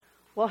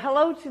Well,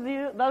 hello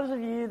to those of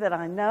you that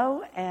I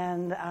know,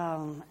 and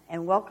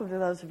welcome to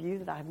those of you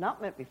that I have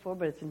not met before,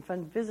 but it's been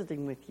fun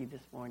visiting with you this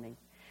morning,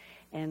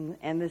 and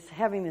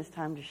having this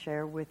time to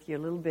share with you a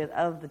little bit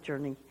of the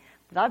journey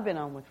that I've been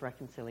on with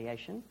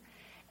reconciliation,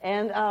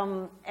 and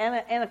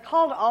a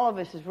call to all of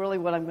us is really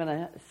what I'm going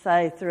to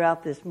say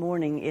throughout this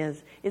morning.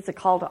 Is it's a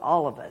call to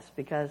all of us,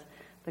 because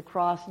the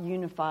cross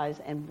unifies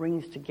and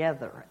brings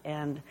together,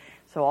 and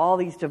so all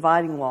these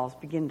dividing walls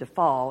begin to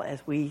fall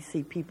as we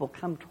see people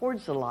come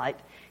towards the light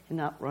and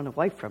not run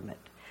away from it.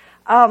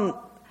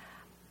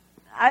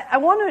 I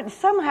want to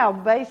somehow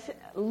base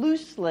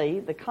loosely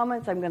the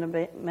comments I'm going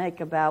to make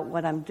about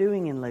what I'm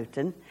doing in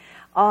Luton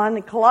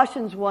on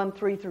Colossians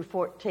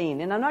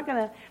 1:3-14. And I'm not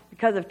going to,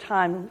 because of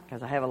time,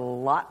 because I have a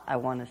lot I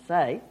want to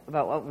say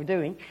about what we're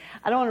doing,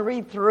 I don't want to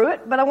read through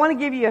it, but I want to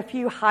give you a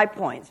few high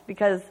points,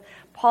 because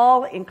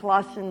Paul in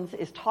Colossians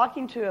is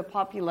talking to a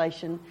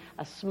population,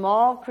 a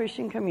small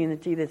Christian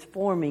community that's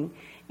forming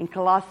in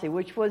Colossae,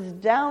 which was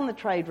down the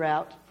trade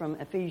route from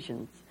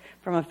Ephesus.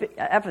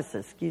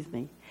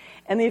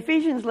 And the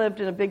Ephesians lived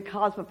in a big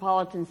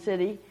cosmopolitan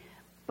city,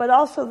 but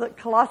also the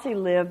Colossae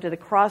lived at a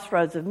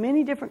crossroads of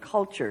many different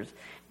cultures,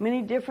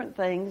 many different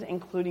things,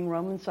 including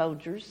Roman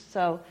soldiers.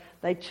 So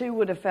they too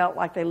would have felt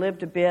like they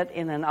lived a bit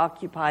in an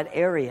occupied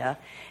area.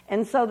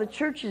 And so the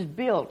church is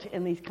built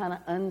in these kind of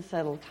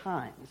unsettled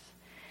times.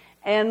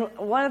 And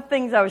one of the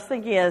things I was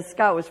thinking as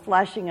Scott was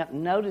flashing up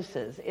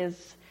notices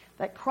is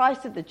that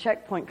Christ at the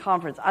Checkpoint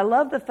Conference, I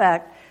love the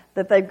fact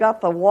that they've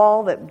got the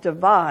wall that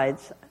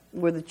divides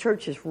where the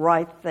church is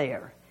right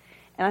there.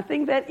 And I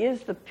think that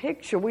is the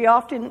picture. We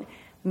often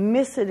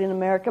miss it in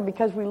America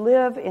because we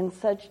live in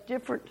such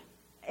different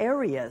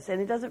areas,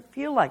 and it doesn't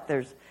feel like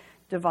there's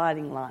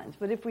dividing lines.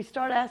 But if we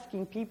start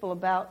asking people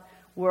about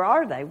where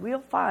are they, we'll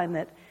find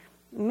that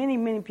many,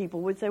 many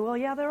people would say, well,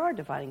 yeah, there are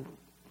dividing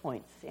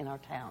points in our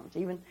towns.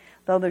 Even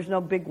though there's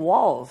no big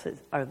walls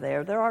are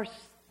there are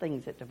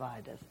things that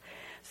divide us.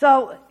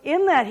 So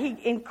in that, he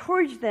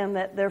encouraged them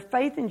that their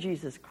faith in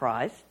Jesus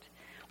Christ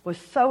was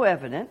so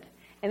evident,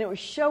 and it was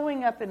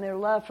showing up in their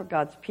love for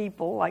God's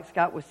people, like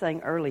Scott was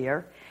saying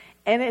earlier,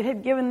 and it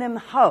had given them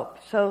hope.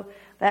 So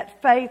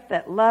that faith,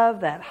 that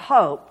love, that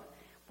hope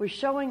was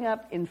showing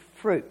up in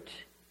fruit.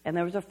 And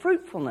there was a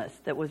fruitfulness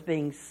that was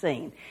being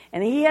seen.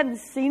 And he hadn't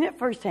seen it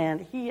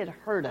firsthand, he had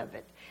heard of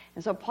it.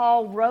 And so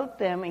Paul wrote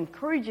them,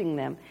 encouraging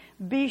them,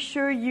 be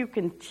sure you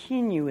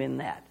continue in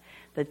that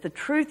the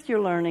truth you're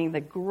learning, the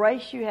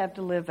grace you have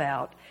to live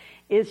out,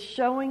 is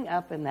showing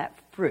up in that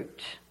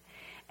fruit.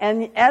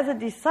 And as a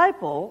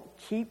disciple,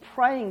 keep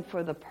praying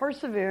for the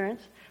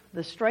perseverance,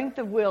 the strength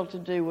of will to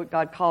do what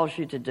God calls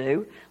you to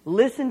do.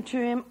 Listen to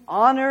him,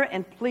 honor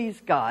and please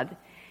God,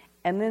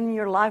 and then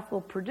your life will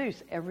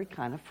produce every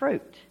kind of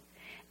fruit.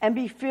 And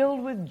be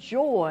filled with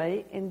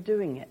joy in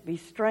doing it. Be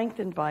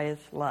strengthened by his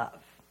love.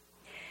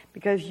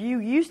 Because you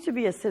used to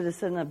be a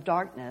citizen of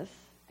darkness,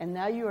 and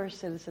now you are a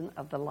citizen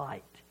of the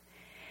light.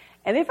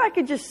 And if I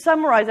could just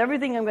summarize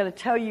everything I'm going to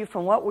tell you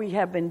from what we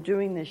have been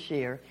doing this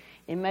year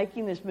in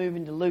making this move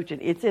into Luton,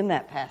 it's in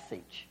that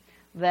passage.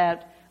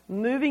 That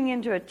moving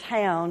into a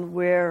town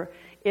where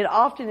it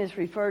often is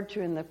referred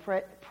to in the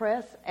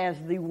press as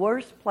the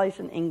worst place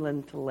in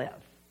England to live.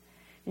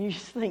 And you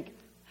just think,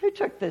 who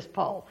took this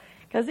poll?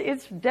 Because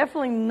it's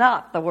definitely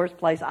not the worst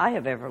place I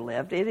have ever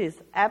lived. It is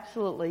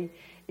absolutely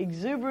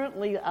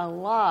exuberantly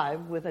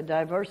alive with a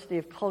diversity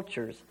of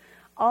cultures.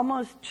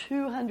 Almost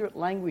 200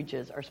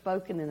 languages are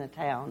spoken in a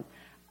town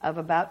of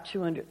about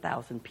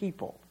 200,000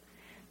 people.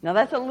 Now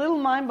that's a little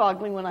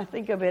mind-boggling when I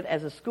think of it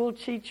as a school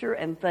teacher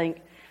and think,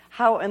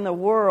 how in the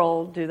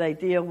world do they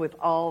deal with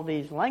all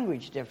these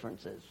language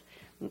differences,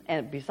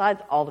 and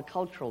besides all the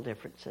cultural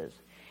differences?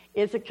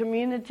 It's a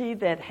community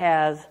that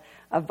has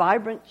a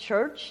vibrant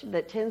church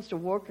that tends to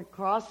work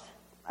across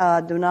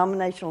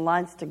denominational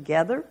lines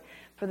together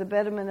for the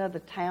betterment of the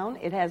town.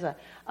 It has a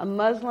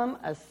Muslim,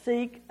 a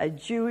Sikh, a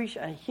Jewish,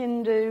 a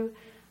Hindu,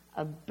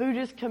 a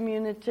Buddhist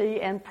community,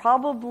 and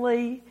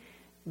probably,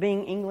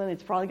 being England,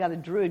 it's probably got a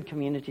Druid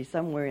community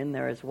somewhere in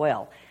there as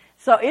well.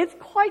 So it's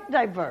quite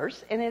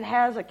diverse, and it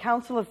has a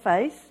council of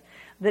faith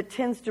that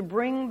tends to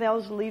bring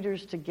those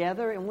leaders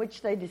together in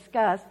which they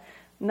discuss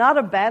not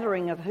a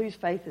battering of whose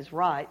faith is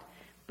right,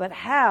 but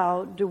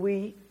how do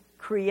we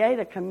create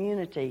a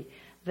community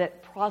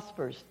that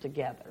prospers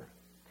together.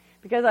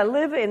 Because I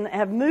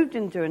have moved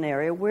into an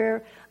area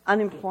where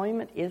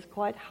unemployment is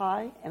quite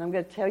high, and I'm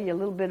going to tell you a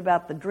little bit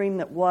about the dream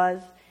that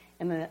was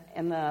and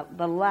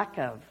the lack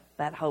of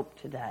that hope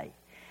today.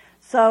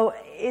 So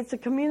it's a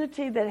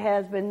community that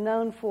has been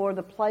known for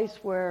the place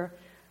where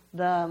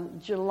the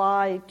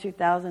July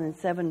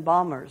 2007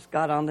 bombers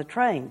got on the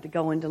train to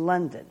go into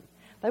London.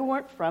 They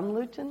weren't from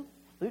Luton.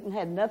 Luton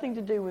had nothing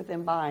to do with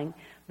them buying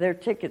their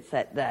tickets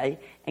that day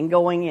and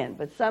going in,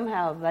 but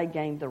somehow they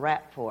gained the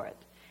rap for it.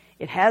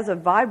 It has a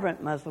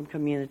vibrant Muslim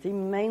community,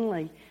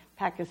 mainly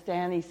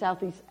Pakistani,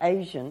 Southeast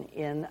Asian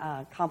in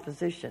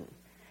composition.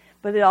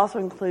 But it also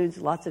includes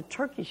lots of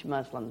Turkish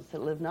Muslims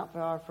that live not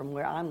far from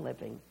where I'm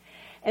living.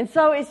 And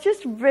so it's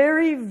just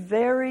very,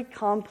 very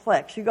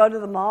complex. You go to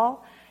the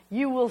mall,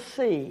 you will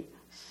see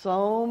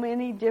so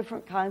many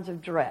different kinds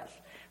of dress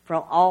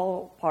from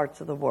all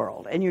parts of the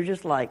world. And you're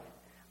just like,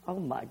 oh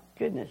my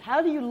goodness,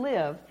 how do you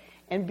live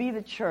and be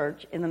the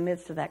church in the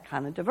midst of that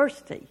kind of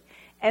diversity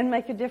and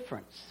make a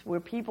difference where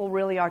people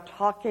really are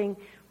talking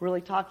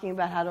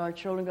about how do our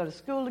children go to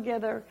school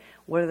together,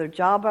 what are their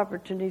job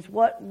opportunities,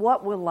 what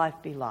will life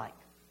be like?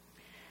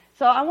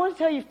 So I want to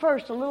tell you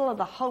first a little of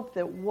the hope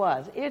that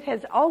was. It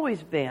has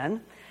always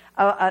been,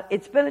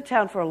 it's been a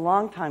town for a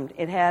long time.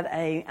 It had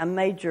a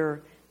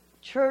major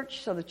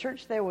church, so the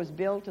church there was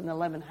built in the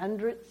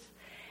 1100s,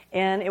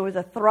 and it was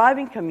a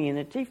thriving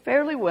community,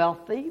 fairly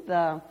wealthy.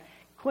 The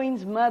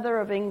Queen's Mother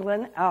of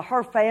England,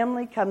 her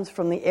family comes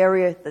from the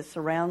area that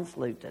surrounds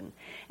Luton.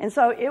 And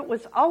so it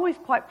was always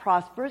quite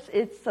prosperous.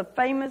 It's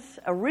famous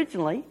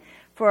originally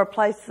for a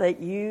place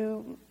that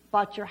you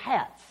bought your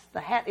hats,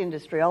 the hat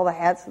industry, all the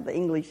hats that the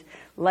English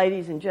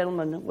ladies and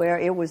gentlemen wear.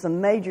 It was a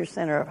major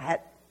center of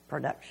hat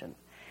production.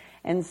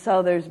 And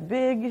so there's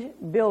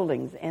big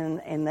buildings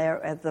in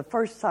there at the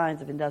first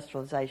signs of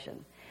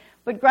industrialization.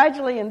 But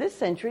gradually in this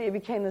century, it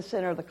became the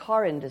center of the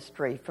car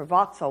industry for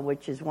Vauxhall,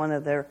 which is one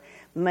of their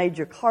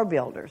major car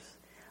builders.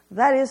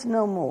 That is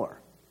no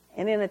more.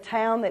 And in a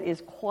town that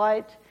is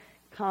quite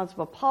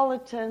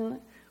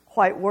cosmopolitan,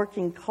 quite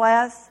working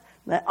class,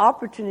 the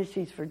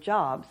opportunities for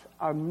jobs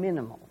are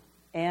minimal.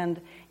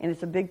 And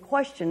it's a big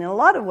question in a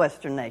lot of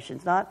Western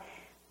nations, not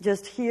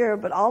just here,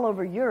 but all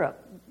over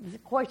Europe. The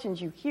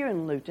questions you hear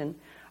in Luton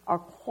are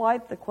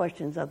quite the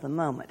questions of the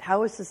moment.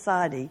 How is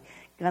society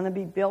going to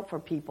be built for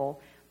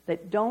people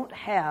that don't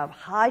have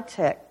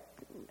high-tech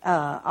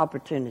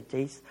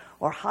opportunities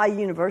or high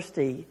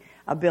university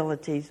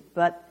abilities,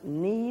 but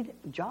need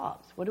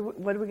jobs? What are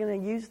we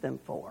going to use them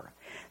for?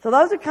 So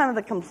those are kind of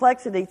the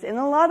complexities. In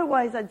a lot of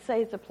ways, I'd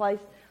say it's a place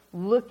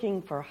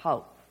looking for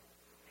hope.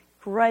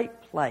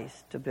 Great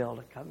place to build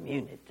a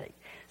community.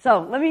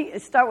 So let me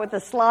start with the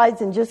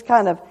slides and just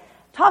kind of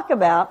talk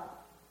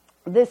about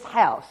this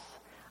house.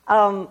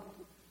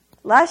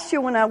 Last year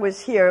when I was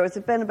here, it's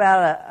been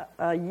about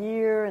a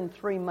year and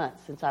 3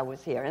 months since I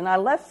was here. And I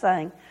left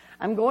saying,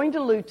 I'm going to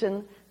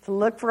Luton to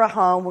look for a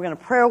home. We're going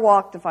to prayer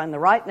walk to find the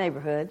right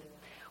neighborhood.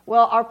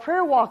 Well, our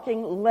prayer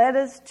walking led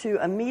us to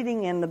a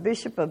meeting in the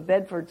Bishop of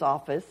Bedford's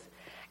office,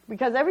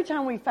 because every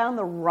time we found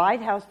the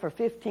right house for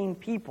 15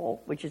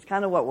 people, which is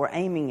kind of what we're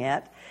aiming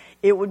at,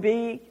 it would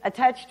be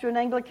attached to an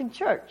Anglican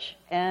church.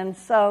 And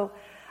so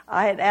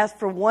I had asked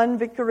for one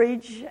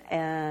vicarage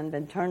and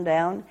been turned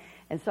down.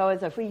 And so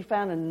as if we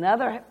found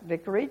another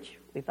vicarage,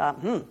 we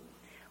thought, well,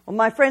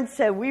 my friend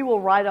said, we will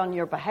write on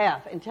your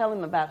behalf and tell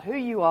him about who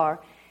you are,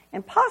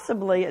 and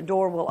possibly a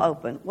door will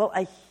open. Well,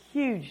 a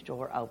huge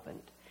door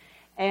opened.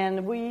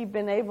 And we've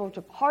been able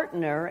to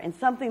partner in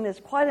something that's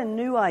quite a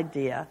new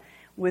idea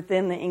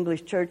within the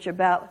English church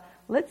about,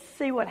 let's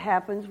see what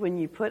happens when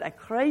you put a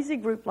crazy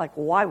group like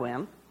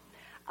YWAM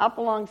up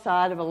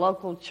alongside of a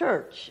local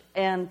church,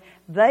 and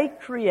they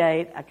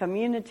create a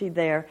community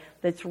there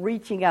that's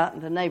reaching out in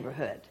the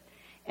neighborhood.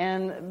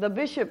 And the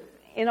bishop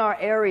in our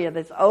area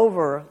that's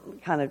over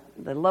kind of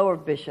the lower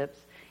bishops,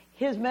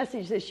 his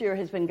message this year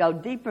has been go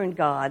deeper in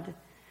God,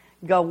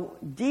 go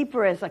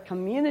deeper as a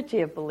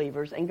community of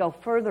believers, and go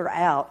further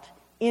out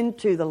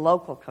into the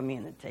local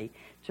community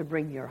to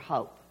bring your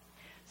hope.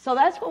 So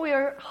that's what we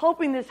are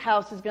hoping this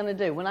house is going to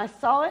do. When I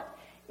saw it,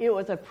 it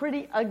was a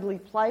pretty ugly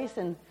place,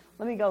 and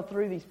let me go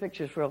through these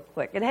pictures real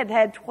quick. It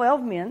had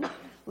 12 men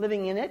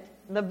living in it.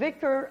 The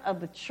vicar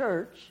of the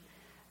church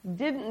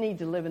didn't need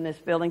to live in this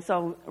building,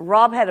 so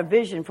Rob had a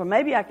vision for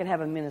maybe I could have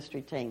a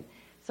ministry team.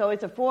 So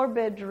it's a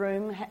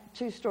 4-bedroom,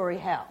 2-story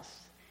house.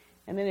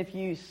 And then if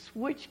you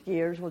switch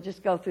gears, we'll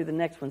just go through the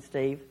next one,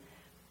 Steve.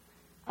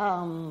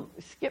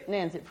 Skip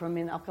Nanzit for a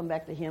minute. I'll come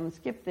back to him.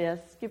 Skip this,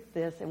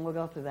 and we'll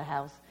go through the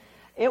house.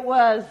 It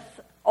was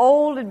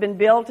old, had been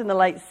built in the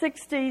late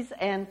 60s,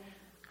 and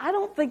I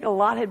don't think a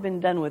lot had been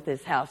done with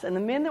this house. And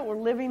the men that were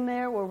living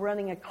there were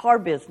running a car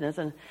business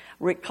and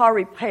car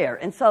repair.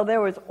 And so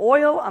there was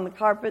oil on the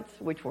carpets,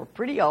 which were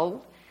pretty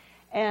old.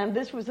 And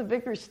this was a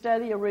vicar's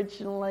study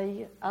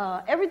originally.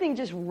 Everything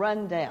just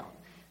run down.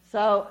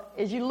 So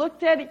as you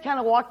looked at it, kind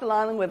of walked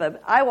along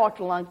I walked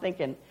along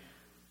thinking,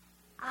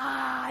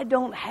 I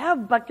don't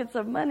have buckets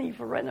of money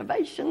for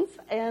renovations.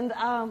 And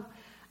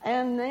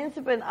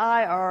Nancy and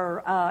I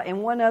are,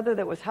 and one other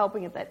that was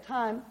helping at that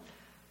time,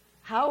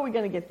 how are we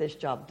going to get this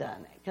job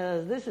done?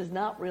 Because this is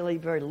not really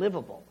very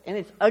livable, and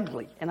it's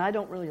ugly, and I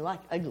don't really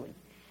like ugly.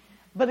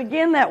 But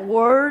again, that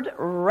word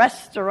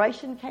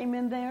restoration came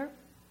in there,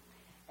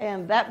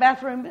 and that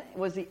bathroom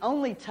was the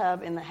only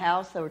tub in the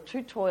house. There were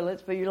 2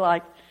 toilets, but you're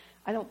like,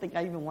 I don't think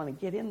I even want to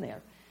get in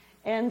there.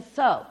 And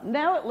so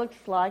now it looks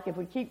like, if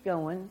we keep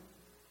going,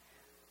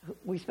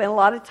 we spent a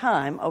lot of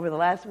time over the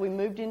last, we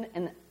moved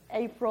in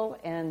April,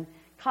 and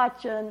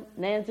Katja,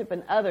 Nanzip,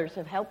 and others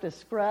have helped us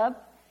scrub.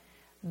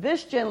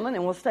 This gentleman,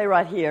 and we'll stay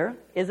right here,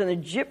 is an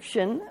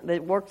Egyptian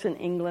that works in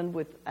England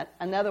with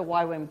another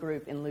YWAM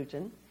group in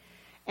Luton.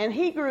 And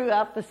he grew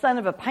up the son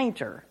of a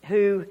painter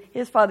who,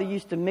 his father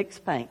used to mix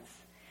paints.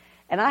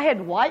 And I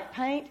had white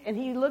paint, and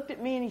he looked at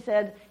me and he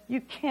said,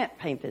 "You can't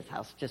paint this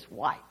house just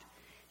white."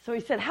 So he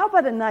said, "How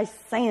about a nice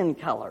sand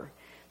color?"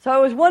 So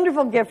it was a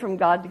wonderful gift from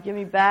God to give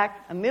me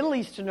back a Middle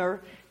Easterner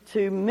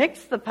to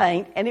mix the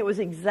paint, and it was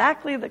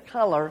exactly the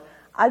color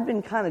I'd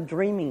been kind of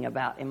dreaming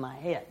about in my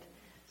head.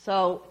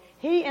 So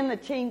he and the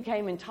team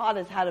came and taught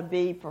us how to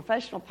be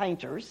professional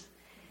painters,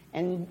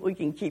 and we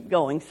can keep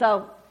going.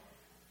 So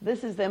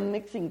this is them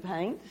mixing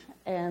paint,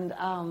 and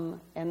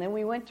then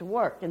we went to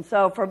work. And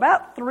so for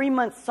about 3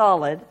 months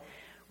solid,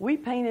 we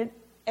painted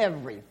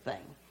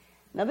everything.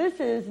 Now this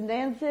is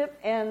Nanzip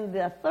and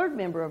the third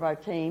member of our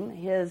team,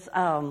 his,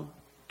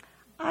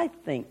 I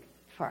think,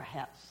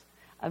 perhaps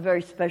a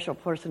very special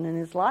person in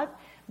his life.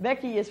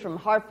 Becky is from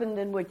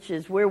Harpenden, which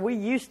is where we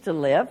used to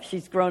live.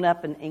 She's grown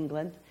up in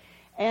England.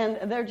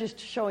 And they're just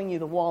showing you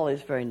the wall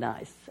is very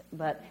nice.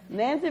 But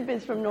Nanzip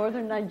is from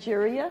northern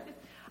Nigeria.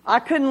 I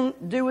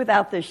couldn't do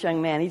without this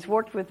young man. He's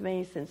worked with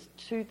me since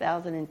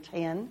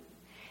 2010.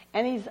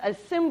 And he's a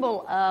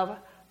symbol of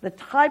the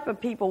type of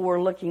people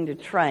we're looking to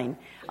train.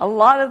 A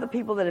lot of the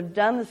people that have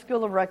done the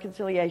School of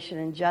Reconciliation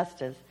and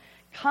Justice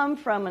come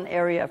from an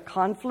area of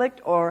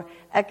conflict or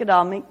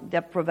economic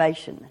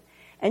deprivation.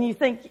 And you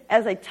think,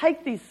 as they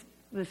take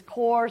this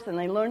course and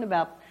they learn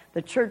about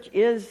the church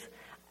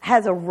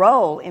has a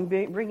role in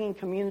bringing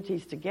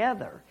communities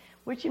together,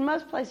 which in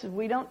most places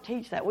we don't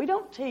teach that. We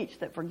don't teach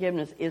that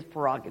forgiveness is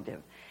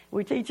prerogative.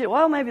 We teach it,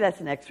 well, maybe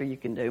that's an extra you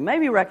can do.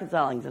 Maybe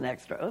reconciling is an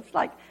extra. It's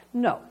like,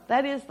 no,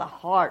 that is the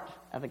heart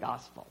of the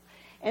gospel.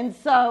 And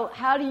so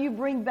how do you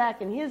bring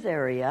back in his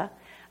area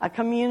a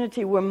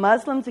community where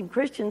Muslims and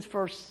Christians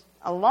for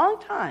a long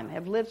time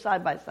have lived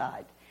side by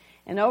side?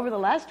 And over the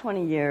last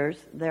 20 years,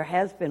 there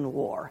has been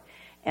war.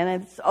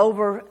 And it's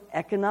over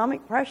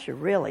economic pressure,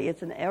 really.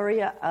 It's an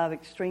area of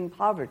extreme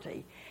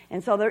poverty.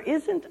 And so there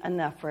isn't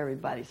enough for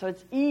everybody. So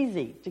it's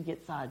easy to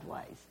get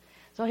sideways.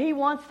 So he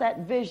wants that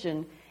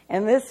vision.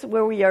 And this,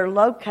 where we are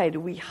located,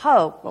 we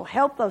hope will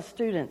help those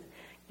students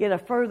get a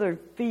further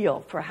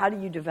feel for how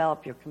do you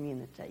develop your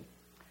community.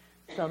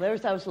 So there's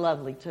those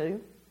lovely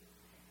two.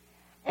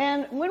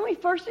 And when we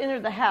first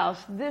entered the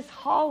house, this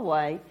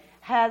hallway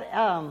had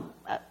a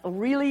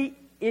really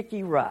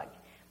icky rug.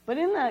 But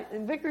in the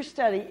vicarage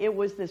study, it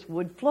was this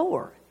wood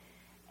floor.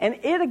 And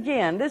it,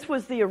 again, this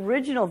was the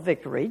original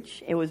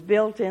vicarage. It was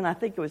built in, I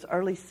think it was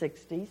early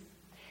 60s.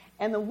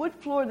 And the wood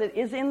floor that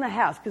is in the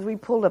house, because we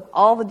pulled up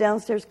all the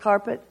downstairs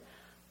carpet,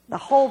 the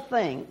whole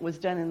thing was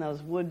done in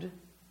those wood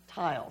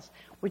tiles,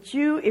 which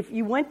if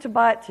you went to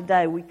buy it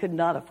today, we could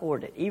not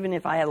afford it. Even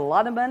if I had a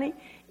lot of money,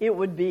 it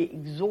would be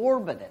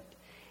exorbitant.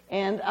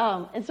 And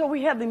so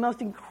we have the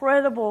most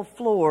incredible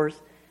floors.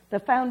 The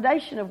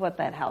foundation of what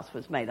that house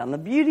was made on, the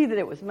beauty that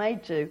it was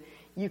made to,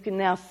 you can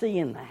now see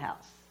in the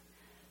house.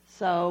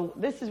 So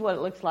this is what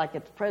it looks like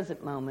at the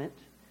present moment.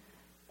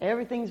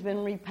 Everything's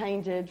been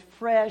repainted,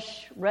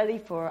 fresh, ready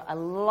for a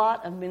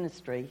lot of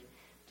ministry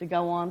to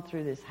go on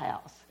through this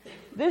house.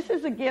 This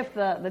is a gift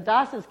the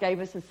Dawsons gave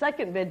us, a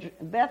second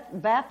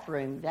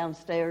bathroom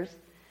downstairs.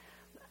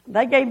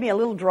 They gave me a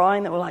little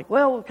drawing that was like,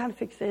 well, we'll kind of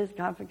fix this,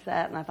 kind of fix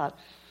that. And I thought,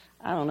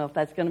 I don't know if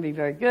that's going to be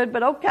very good,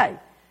 but okay.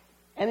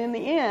 And in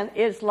the end,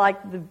 it's like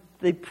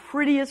the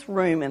prettiest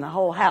room in the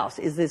whole house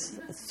is this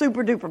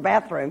super-duper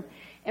bathroom.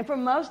 And for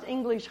most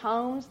English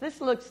homes,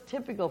 this looks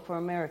typical for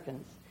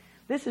Americans.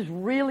 This is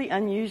really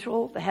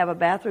unusual to have a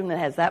bathroom that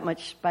has that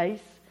much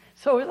space.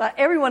 So it's like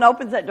everyone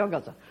opens that door and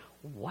goes,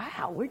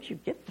 wow, where'd you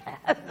get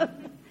that?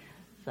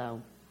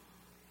 So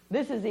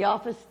this is the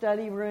office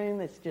study room.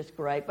 It's just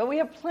great. But we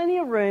have plenty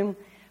of room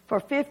for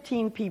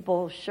 15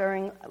 people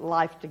sharing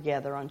life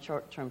together on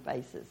short-term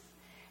basis.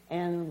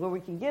 And where we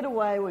can get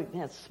away, we can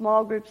have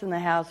small groups in the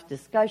house,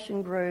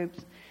 discussion groups.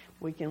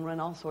 We can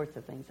run all sorts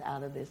of things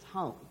out of this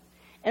home.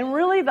 And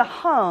really the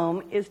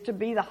home is to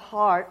be the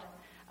heart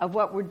of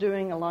what we're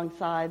doing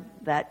alongside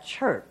that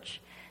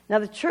church. Now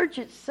the church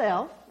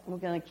itself, we're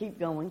going to keep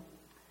going.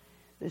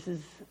 This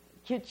is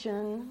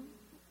kitchen,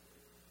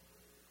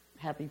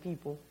 happy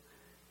people.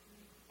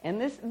 And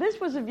this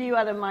was a view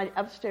out of my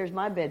upstairs,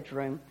 my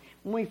bedroom.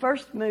 When we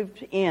first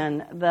moved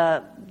in,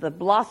 the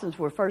blossoms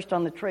were first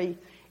on the tree.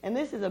 And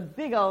this is a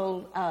big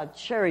old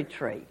cherry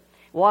tree,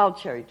 wild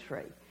cherry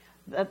tree.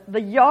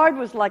 The yard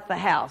was like the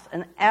house,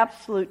 an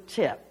absolute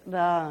tip.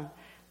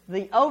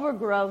 The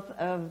overgrowth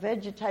of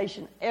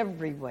vegetation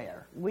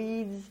everywhere,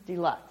 weeds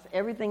deluxe.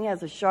 Everything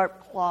has a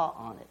sharp claw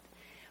on it.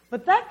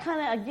 But that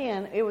kind of,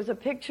 again, it was a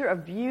picture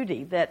of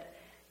beauty that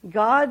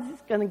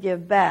God's going to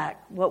give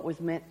back what was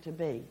meant to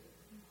be.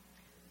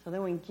 So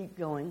then we can keep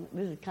going.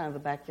 This is kind of the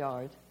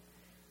backyard.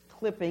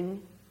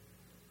 Clipping.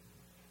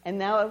 And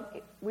now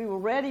we were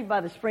ready by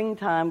the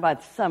springtime, by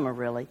the summer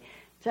really,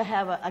 to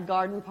have a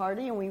garden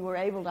party, and we were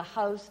able to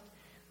host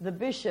the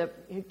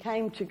bishop who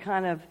came to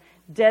kind of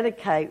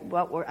dedicate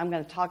what I'm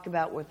going to talk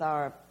about with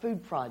our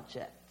food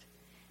project.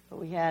 But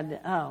we had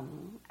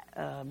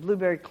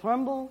blueberry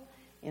crumble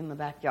in the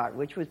backyard,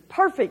 which was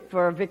perfect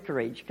for a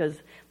vicarage because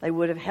they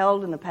would have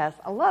held in the past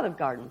a lot of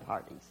garden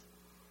parties.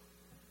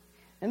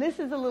 And this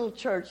is a little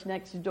church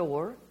next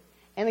door.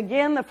 And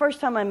again, the first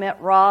time I met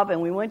Rob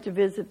and we went to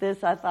visit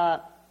this, I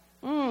thought,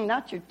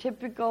 not your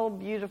typical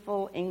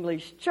beautiful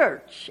English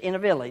church in a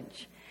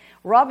village.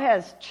 Rob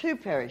has two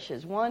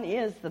parishes. One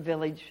is the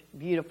Village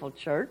Beautiful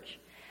Church,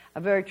 a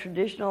very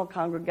traditional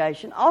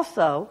congregation,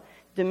 also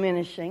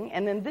diminishing,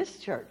 and then this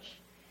church.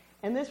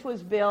 And this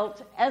was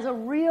built as a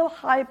real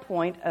high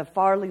point of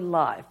Farley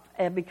life,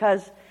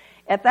 because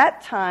at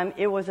that time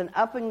it was an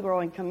up and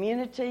growing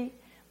community.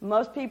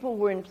 Most people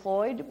were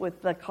employed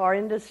with the car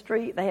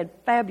industry. They had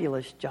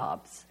fabulous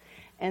jobs.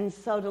 And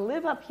so to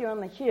live up here on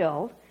the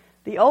hill,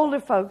 the older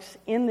folks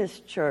in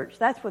this church,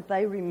 that's what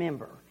they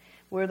remember,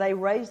 where they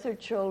raised their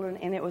children,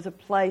 and it was a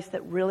place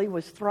that really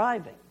was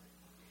thriving.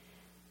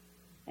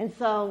 And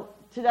so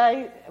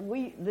today,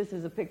 this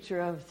is a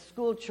picture of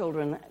school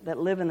children that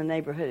live in the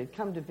neighborhood who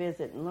come to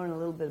visit and learn a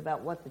little bit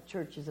about what the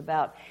church is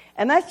about.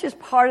 And that's just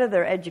part of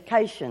their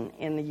education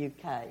in the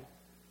UK.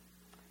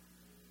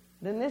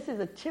 Then this is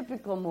a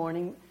typical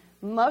morning.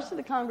 Most of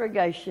the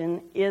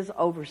congregation is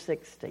over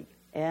 60.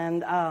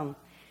 And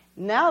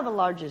now the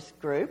largest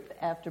group,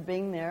 after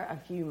being there a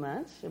few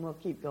months, and we'll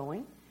keep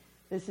going,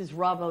 this is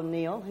Rob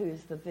O'Neill, who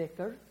is the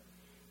vicar.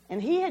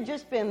 And he had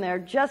just been there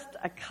just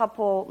a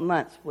couple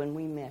months when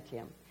we met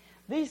him.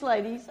 These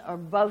ladies are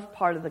both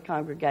part of the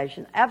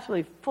congregation,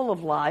 absolutely full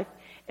of life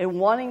and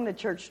wanting the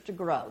church to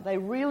grow. They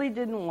really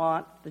didn't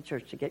want the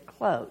church to get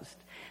closed.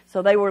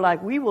 So they were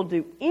like, we will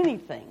do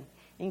anything,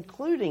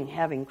 including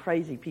having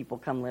crazy people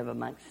come live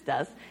amongst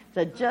us,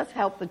 to just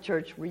help the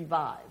church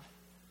revive.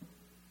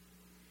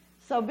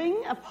 So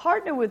being a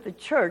partner with the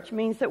church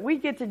means that we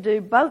get to do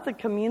both the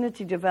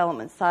community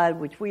development side,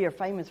 which we are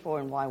famous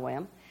for in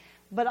YWAM,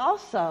 but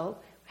also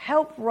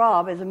help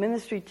Rob as a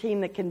ministry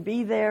team that can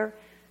be there,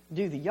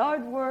 do the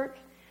yard work,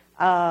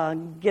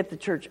 get the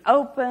church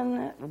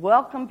open,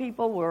 welcome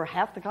people. We're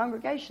half the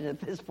congregation at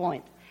this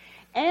point.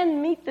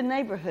 And meet the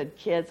neighborhood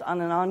kids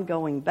on an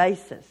ongoing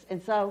basis.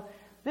 And so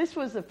this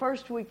was the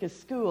first week of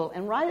school,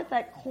 and right at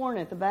that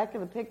corner at the back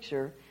of the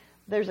picture,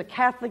 there's a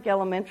Catholic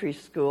elementary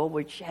school,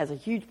 which has a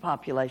huge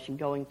population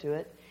going to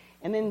it.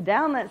 And then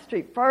down that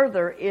street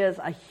further is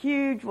a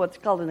huge, what's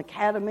called an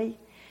academy,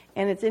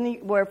 and it's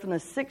anywhere from the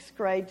 6th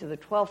grade to the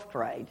 12th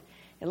grade.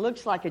 It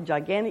looks like a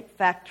gigantic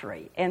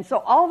factory. And so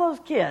all those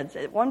kids,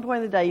 at one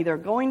point of the day, either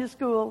going to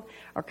school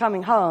or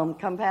coming home,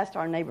 come past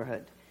our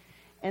neighborhood.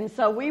 And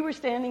so we were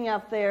standing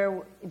up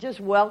there just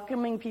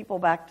welcoming people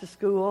back to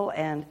school,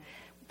 and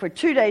for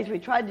 2 days we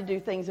tried to do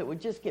things that would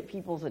just get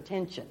people's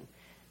attention.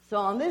 So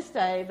on this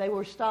day, they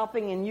were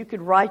stopping, and you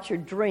could write your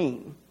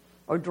dream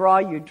or draw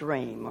your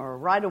dream or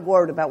write a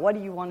word about what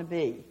do you want to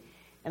be.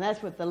 And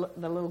that's what the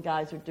little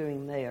guys are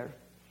doing there.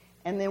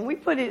 And then we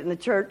put it in the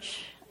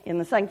church, in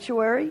the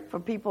sanctuary,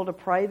 for people to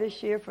pray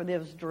this year for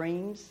those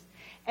dreams.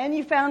 And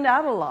you found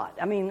out a lot.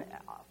 I mean,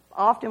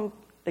 often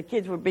the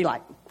kids would be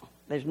like,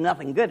 there's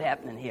nothing good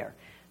happening here.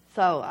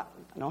 So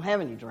I don't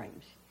have any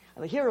dreams.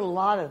 I hear a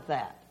lot of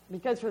that.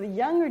 Because for the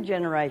younger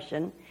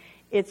generation,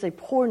 it's a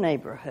poor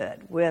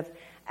neighborhood with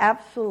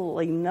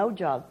absolutely no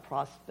job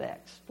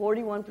prospects.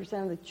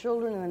 41% of the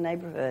children in the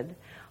neighborhood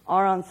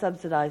are on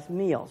subsidized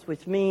meals,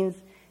 which means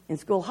in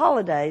school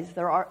holidays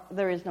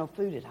there is no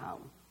food at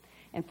home.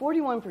 And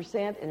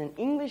 41% in an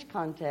English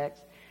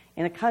context,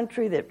 in a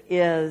country that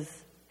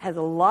has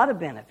a lot of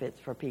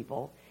benefits for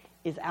people,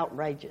 is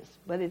outrageous.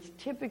 But it's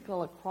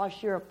typical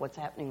across Europe what's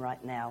happening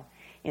right now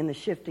in the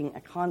shifting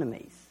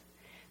economies.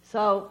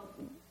 So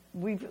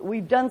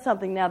we've done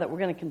something now that we're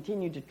going to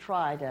continue to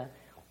try to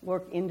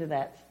work into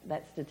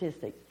that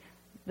statistics.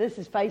 This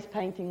is face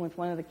painting with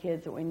one of the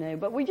kids that we knew.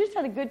 But we just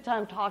had a good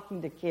time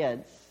talking to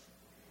kids.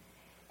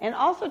 And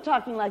also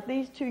talking like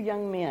these two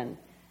young men.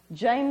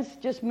 James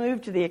just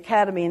moved to the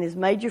academy, and his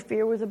major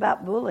fear was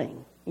about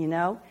bullying, you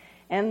know.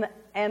 And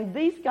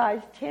these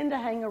guys tend to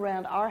hang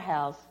around our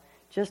house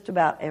just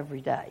about every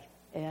day.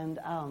 And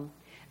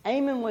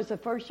Eamon was the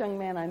first young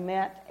man I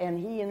met, and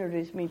he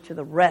introduced me to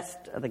the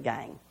rest of the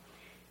gang.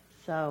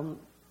 So,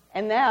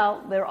 and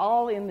now they're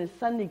all in this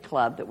Sunday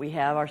club that we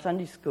have, our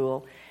Sunday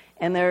school.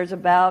 And there's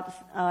about,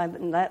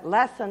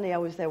 last Sunday I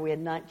was there, we had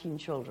 19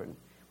 children,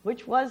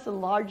 which was the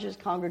largest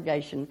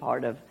congregation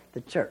part of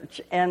the church,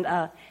 and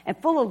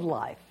full of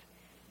life.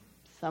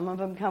 Some of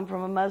them come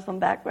from a Muslim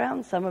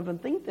background. Some of them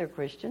think they're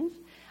Christians.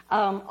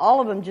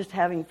 All of them just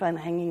having fun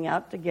hanging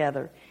out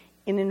together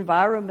in an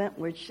environment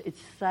which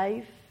it's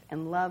safe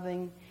and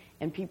loving,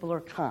 and people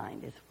are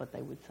kind, is what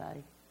they would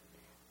say.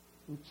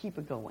 And keep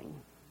it going.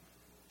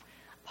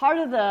 Part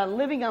of the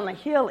living on the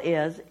hill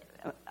is,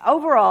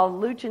 overall,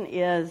 Luton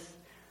is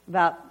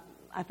about,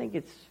 I think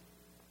it's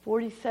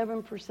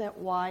 47%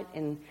 white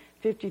and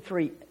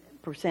 53%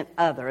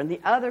 other. And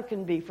the other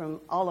can be from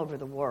all over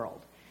the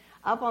world.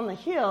 Up on the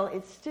hill,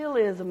 it still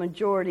is a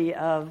majority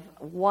of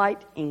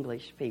white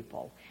English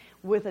people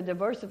with a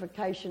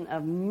diversification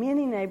of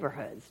many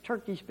neighborhoods,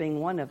 Turkish being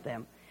one of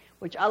them,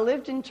 which I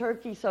lived in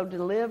Turkey, so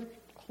to live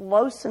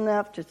close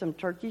enough to some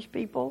Turkish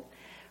people,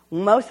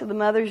 most of the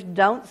mothers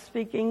don't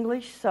speak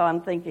English, so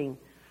I'm thinking,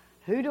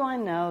 Who do I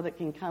know that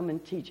can come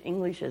and teach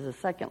English as a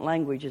second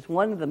language is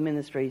one of the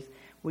ministries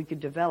we could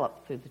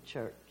develop through the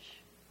church.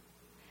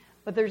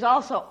 But there's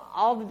also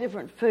all the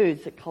different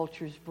foods that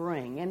cultures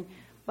bring.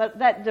 But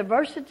that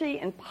diversity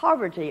and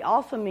poverty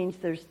also means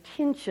there's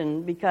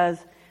tension because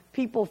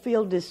people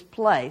feel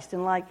displaced.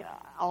 And like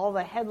all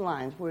the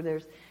headlines where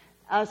there's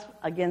us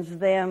against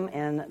them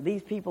and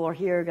these people are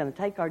here going to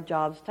take our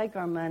jobs, take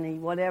our money,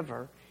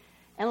 whatever.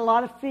 And a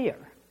lot of fear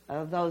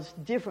of those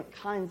different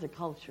kinds of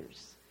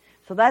cultures.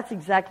 So that's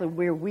exactly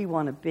where we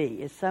want to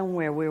be, is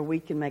somewhere where we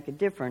can make a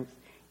difference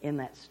in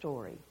that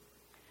story.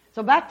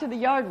 So back to the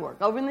yard work.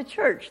 Over in the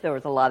church, there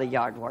was a lot of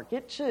yard work.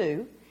 It,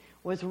 too,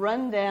 was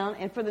run down.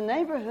 And for the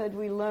neighborhood,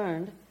 we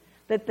learned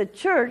that the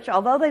church,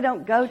 although they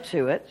don't go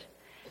to it,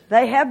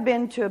 they have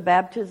been to a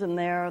baptism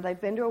there, or they've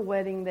been to a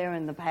wedding there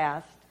in the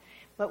past.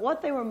 But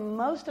what they were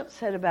most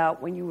upset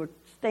about when you were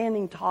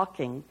standing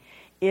talking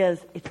is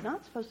it's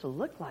not supposed to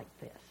look like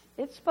this.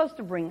 It's supposed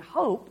to bring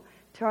hope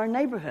to our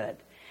neighborhood.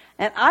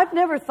 And I've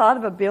never thought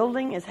of a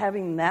building as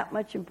having that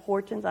much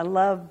importance. I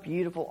love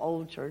beautiful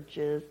old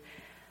churches.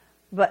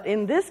 But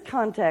in this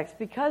context,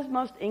 because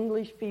most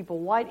English people,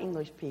 white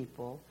English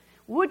people,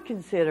 would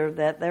consider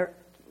that their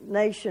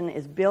nation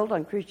is built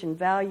on Christian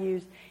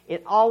values,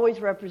 it always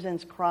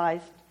represents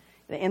Christ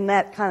in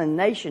that kind of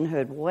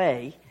nationhood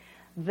way,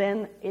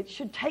 then it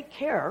should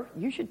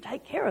you should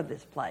take care of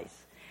this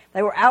place.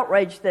 They were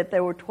outraged that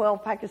there were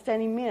 12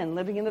 Pakistani men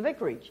living in the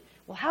vicarage.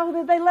 Well, how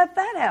did they let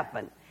that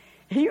happen?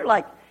 And you're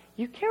like,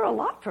 you care a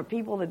lot for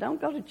people that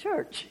don't go to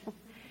church.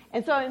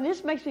 And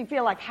this makes me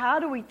feel like, how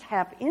do we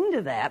tap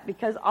into that?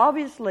 Because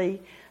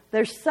obviously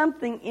there's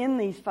something in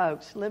these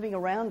folks living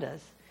around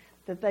us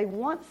that they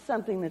want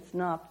something that's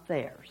not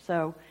there.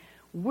 So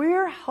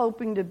we're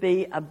hoping to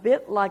be a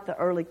bit like the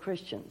early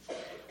Christians,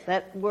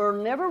 that were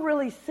never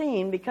really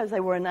seen because they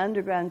were an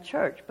underground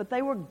church, but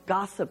they were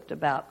gossiped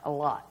about a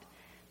lot.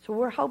 So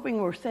we're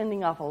hoping we're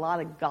sending off a lot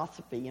of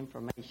gossipy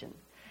information.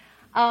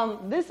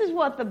 This is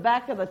what the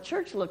back of the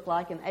church looked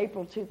like in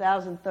April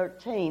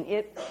 2013.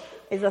 It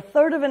is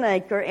 1/3 of an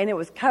acre, and it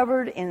was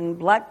covered in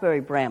blackberry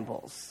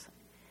brambles.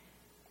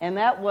 And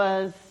that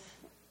was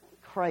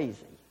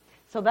crazy.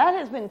 So that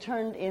has been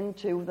turned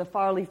into the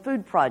Farley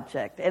Food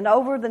Project. And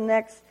over the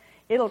next,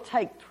 it'll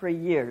take 3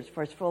 years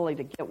for us fully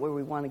to get where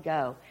we want to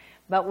go.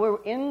 But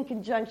we're in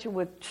conjunction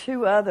with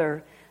 2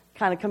 other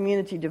kind of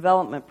community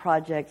development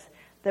projects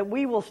that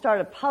we will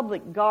start a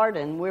public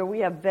garden where we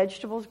have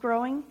vegetables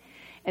growing.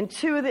 And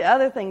 2 of the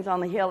other things on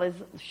the hill is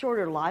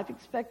shorter life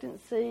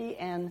expectancy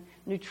and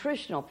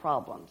nutritional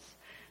problems.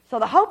 So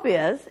the hope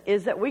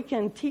is that we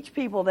can teach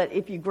people that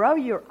if you grow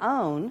your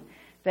own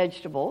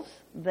vegetables,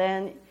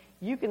 then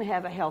you can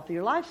have a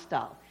healthier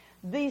lifestyle.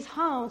 These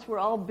homes were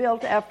all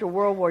built after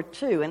World War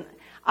II. And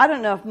I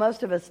don't know if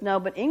most of us know,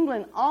 but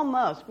England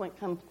almost went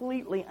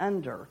completely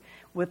under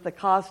with the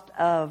cost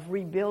of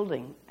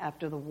rebuilding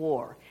after the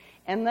war.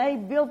 And they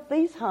built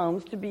these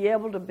homes to be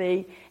able to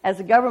be, as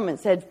the government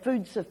said,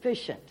 food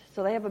sufficient.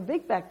 So they have a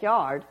big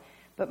backyard,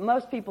 but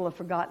most people have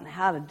forgotten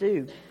how to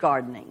do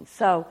gardening.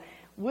 So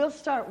we'll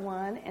start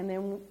one, and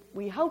then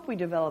we hope we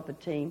develop a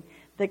team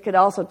that could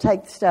also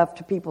take stuff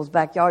to people's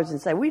backyards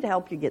and say, we'd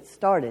help you get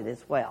started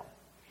as well.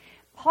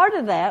 Part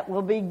of that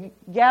will be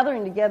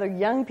gathering together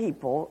young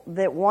people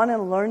that want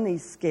to learn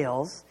these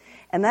skills,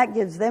 and that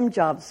gives them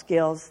job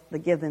skills that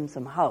give them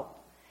some hope.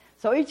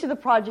 So each of the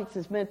projects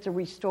is meant to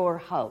restore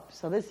hope.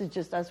 So this is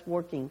just us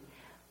working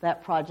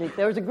that project.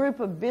 There was a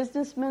group of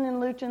businessmen in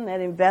Luton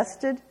that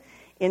invested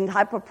in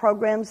type of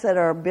programs that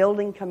are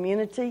building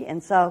community.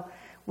 And so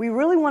we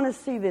really want to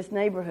see this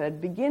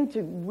neighborhood begin to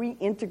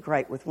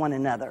reintegrate with one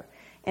another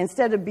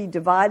instead of be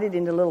divided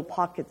into little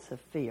pockets of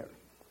fear.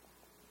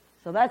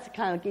 So that's the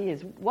kind of key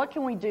is what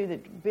can we do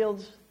that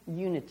builds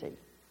unity?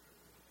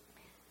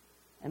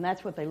 And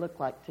that's what they look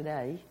like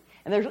today.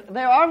 And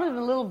there are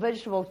little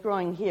vegetables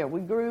growing here. We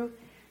grew,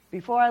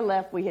 before I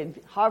left, we had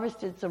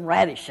harvested some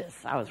radishes.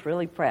 I was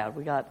really proud.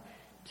 We got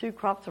 2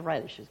 crops of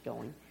radishes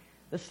going.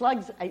 The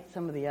slugs ate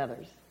some of the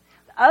others.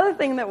 The other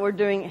thing that we're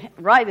doing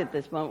right at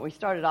this moment, we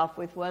started off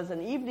with, was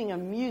an evening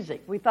of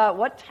music. We thought,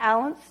 what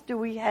talents do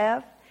we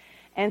have?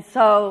 And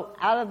so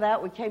out of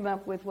that, we came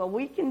up with, well,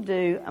 we can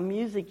do a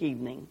music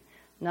evening.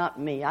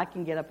 Not me. I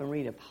can get up and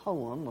read a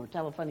poem or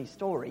tell a funny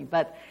story,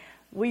 but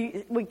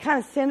we kind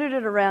of centered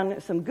it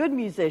around some good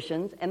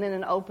musicians and then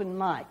an open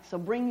mic. So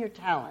bring your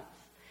talents.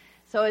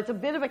 So it's a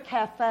bit of a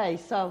cafe.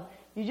 So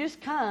you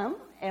just come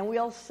and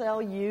we'll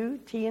sell you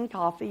tea and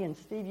coffee. And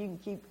Steve, you can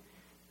keep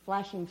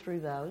flashing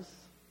through those.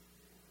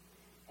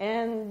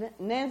 And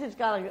Nancy's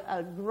got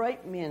a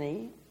great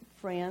many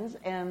friends.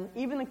 And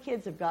even the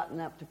kids have gotten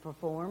up to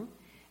perform,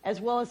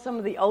 as well as some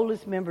of the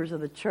oldest members of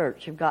the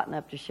church have gotten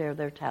up to share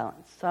their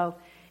talents. So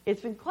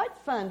it's been quite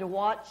fun to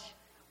watch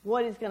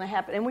what is going to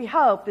happen. And we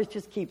hope this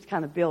just keeps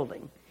kind of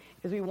building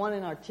because we want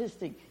an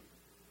artistic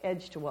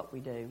edge to what we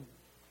do.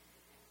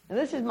 And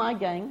this is my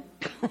gang.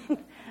 This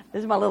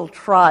is my little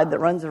tribe that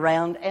runs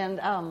around. And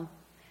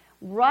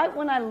right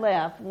when I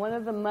left, one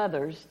of the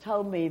mothers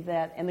told me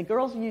that, and the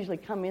girls usually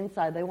come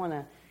inside, they want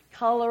to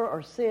color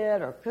or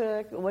sit or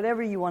cook,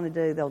 whatever you want to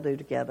do, they'll do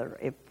together.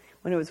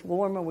 When it was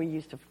warmer, we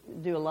used to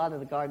do a lot of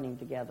the gardening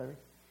together.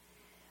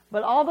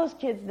 But all those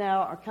kids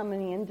now are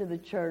coming into the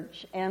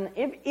church, and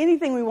if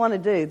anything we want to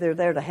do, they're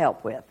there to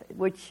help with,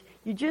 which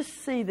you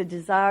just see the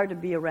desire to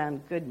be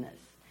around goodness.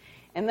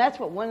 And that's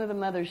what one of the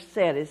mothers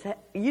said, is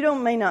you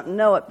may not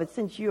know it, but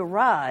since you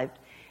arrived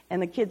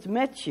and the kids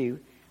met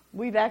you,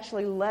 we've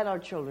actually let our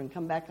children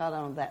come back out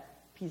on that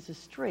piece of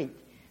street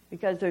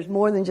because there's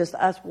more than just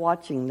us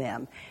watching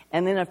them.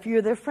 And then a few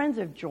of their friends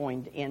have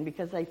joined in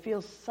because they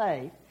feel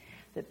safe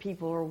that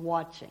people are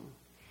watching.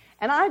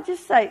 And I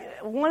just say,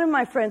 one of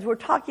my friends, we're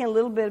talking a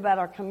little bit about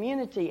our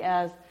community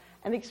as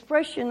an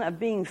expression of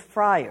being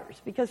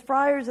friars, because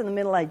friars in the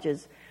Middle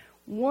Ages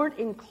weren't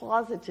in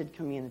closeted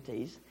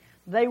communities.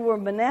 They were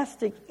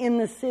monastic in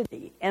the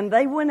city, and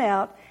they went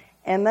out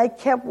and they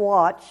kept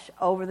watch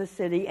over the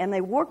city, and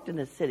they worked in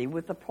the city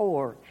with the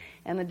poor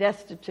and the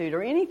destitute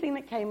or anything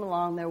that came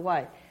along their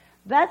way.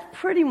 That's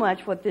pretty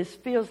much what this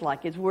feels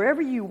like, is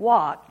wherever you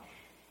walk,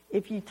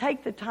 if you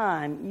take the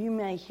time, you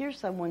may hear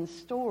someone's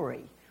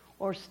story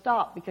or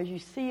stop because you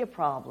see a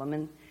problem.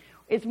 And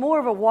it's more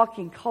of a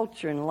walking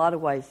culture in a lot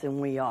of ways than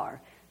we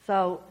are.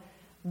 So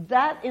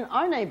that in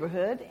our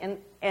neighborhood,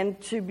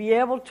 and to be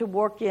able to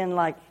work in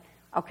like,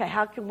 okay,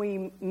 how can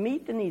we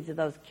meet the needs of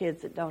those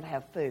kids that don't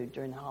have food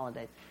during the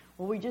holidays?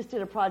 Well, we just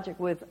did a project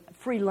with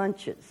free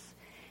lunches,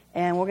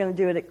 and we're going to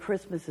do it at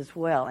Christmas as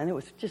well. And it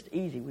was just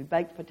easy. We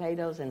baked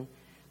potatoes, and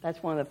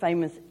that's one of the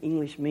famous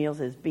English meals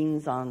is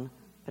beans on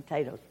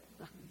potatoes.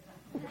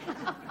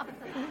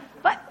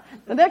 But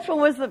the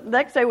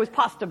next day was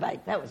pasta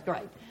bake. That was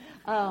great.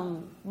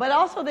 But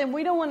also then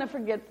we don't want to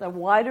forget the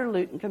wider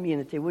Luton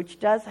community, which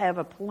does have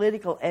a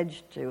political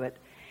edge to it.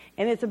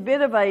 And it's a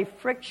bit of a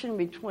friction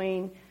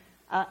between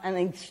an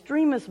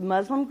extremist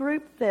Muslim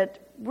group that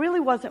really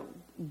wasn't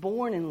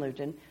born in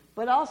Luton,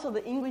 but also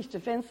the English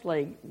Defence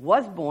League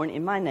was born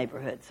in my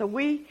neighborhood. So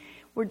we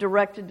were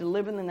directed to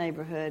live in the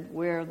neighborhood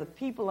where the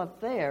people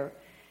up there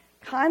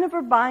kind of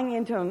are buying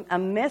into a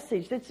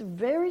message that's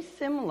very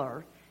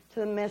similar to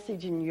the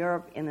message in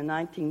Europe in the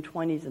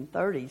 1920s and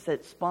 30s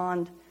that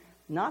spawned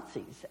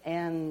Nazis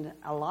and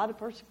a lot of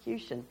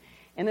persecution.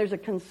 And there's a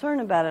concern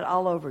about it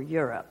all over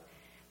Europe.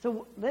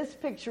 So this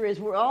picture is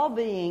we're all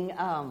being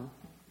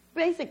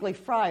basically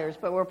friars,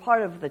 but we're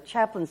part of the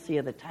chaplaincy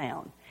of the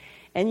town.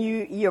 And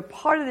you're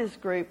part of this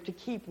group to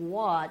keep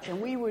watch.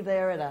 And we were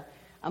there at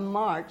a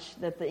march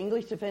that the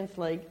English Defence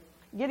League,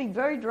 getting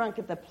very drunk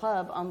at the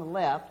pub on the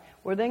left.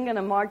 We're then going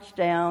to march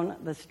down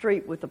the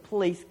street with the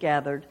police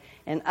gathered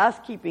and us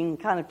keeping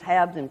kind of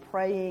tabs and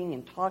praying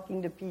and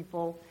talking to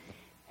people.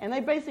 And they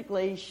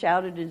basically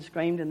shouted and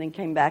screamed and then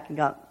came back and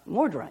got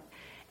more drunk.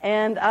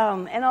 And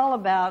all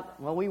about,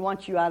 well, we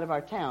want you out of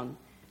our town.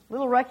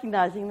 Little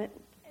recognizing that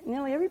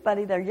nearly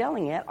everybody they're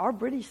yelling at are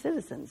British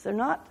citizens. They're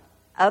not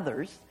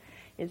others.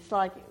 It's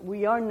like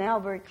we are now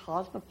very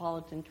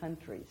cosmopolitan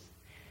countries.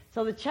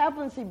 So the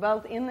chaplaincy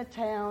both in the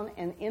town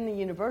and in the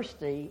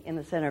university in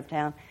the center of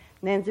town,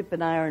 Nanzip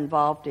and I are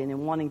involved in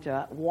and wanting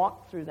to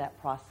walk through that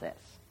process.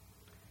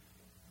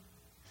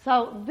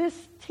 So this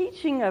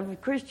teaching of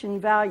Christian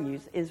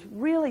values is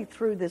really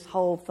through this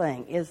whole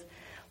thing, is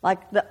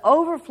like the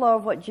overflow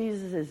of what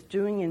Jesus is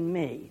doing in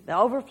me, the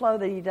overflow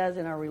that he does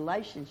in our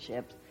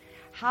relationships.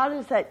 How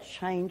does that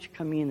change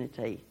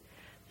community?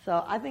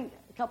 So I think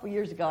a couple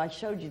years ago I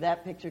showed you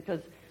that picture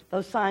because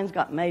those signs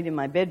got made in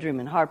my bedroom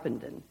in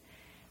Harpenden.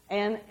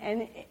 And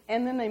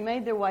then they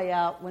made their way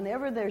out.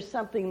 Whenever there's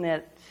something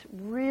that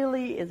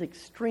really is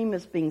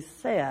extremist being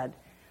said,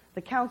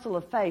 the Council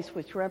of Faith,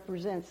 which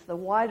represents the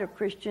wider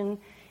Christian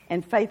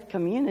and faith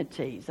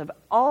communities of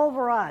all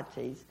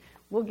varieties,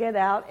 will get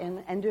out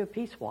and do a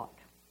peace walk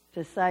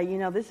to say,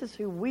 this is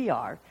who we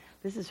are.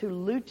 This is who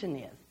Luton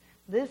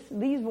is.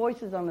 These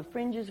voices on the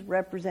fringes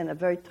represent a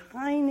very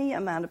tiny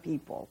amount of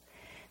people.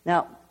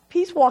 Now,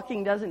 peace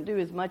walking doesn't do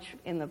as much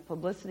in the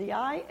publicity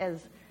eye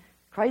as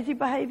crazy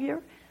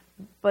behavior,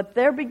 but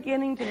they're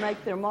beginning to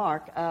make their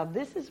mark.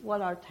 This is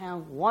what our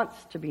town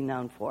wants to be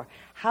known for.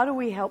 How do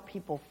we help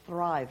people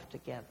thrive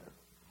together?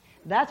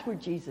 That's where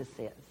Jesus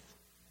is.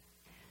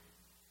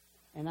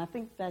 And I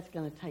think that's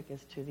going to take us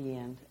to the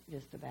end,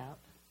 just about.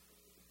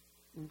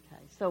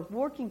 Okay, so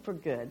working for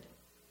good.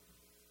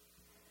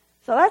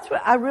 So that's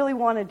what I really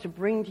wanted to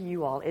bring to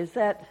you all, is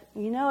that,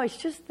 it's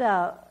just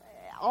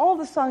all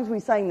the songs we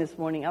sang this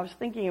morning, I was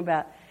thinking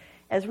about,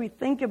 as we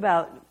think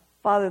about,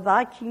 Father,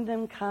 thy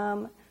kingdom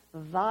come,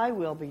 thy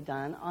will be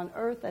done on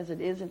earth as it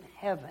is in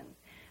heaven.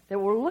 That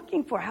we're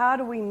looking for how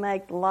do we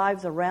make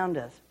lives around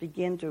us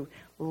begin to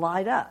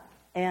light up.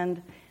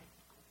 And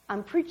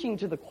I'm preaching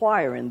to the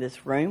choir in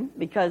this room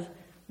because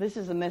this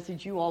is a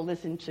message you all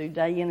listen to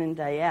day in and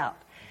day out.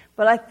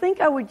 But I think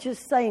I would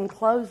just say in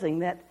closing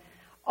that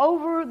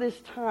over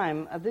this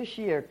time of this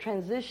year,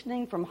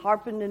 transitioning from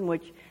Harpenden,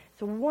 which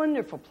is a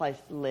wonderful place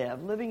to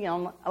live, living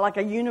on like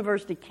a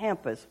university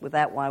campus with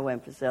that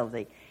YWAM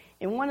facility,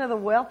 in one of the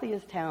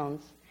wealthiest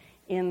towns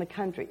in the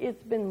country.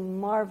 It's been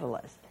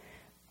marvelous.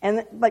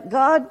 But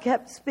God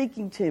kept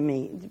speaking to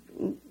me.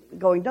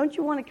 going, don't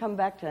you want to come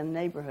back to a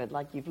neighborhood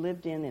like you've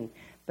lived in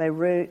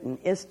Beirut and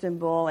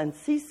Istanbul and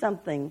see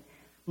something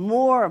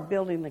more of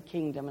building the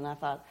kingdom? And I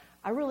thought,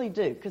 I really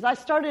do. Because I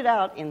started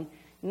out in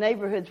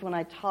neighborhoods when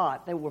I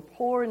taught. They were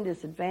poor and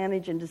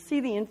disadvantaged, and to see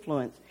the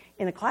influence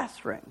in a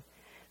classroom.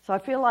 So I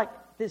feel like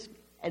this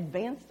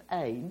advanced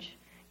age,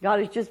 God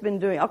has just been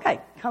doing, okay,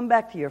 come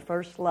back to your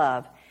first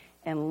love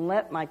and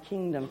let my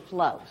kingdom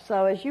flow.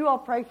 So as you all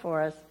pray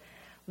for us,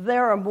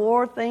 there are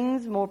more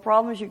things, more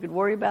problems you could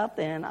worry about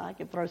than I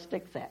could throw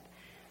sticks at.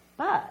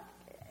 But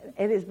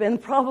it has been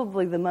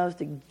probably the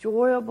most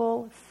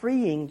enjoyable,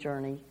 freeing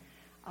journey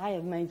I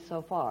have made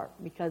so far,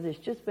 because it's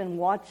just been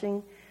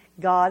watching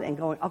God and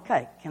going,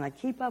 okay, can I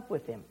keep up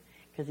with him?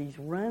 Because he's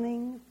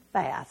running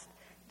fast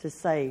to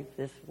save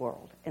this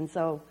world. And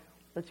so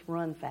let's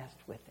run fast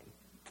with him.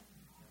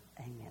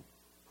 Amen.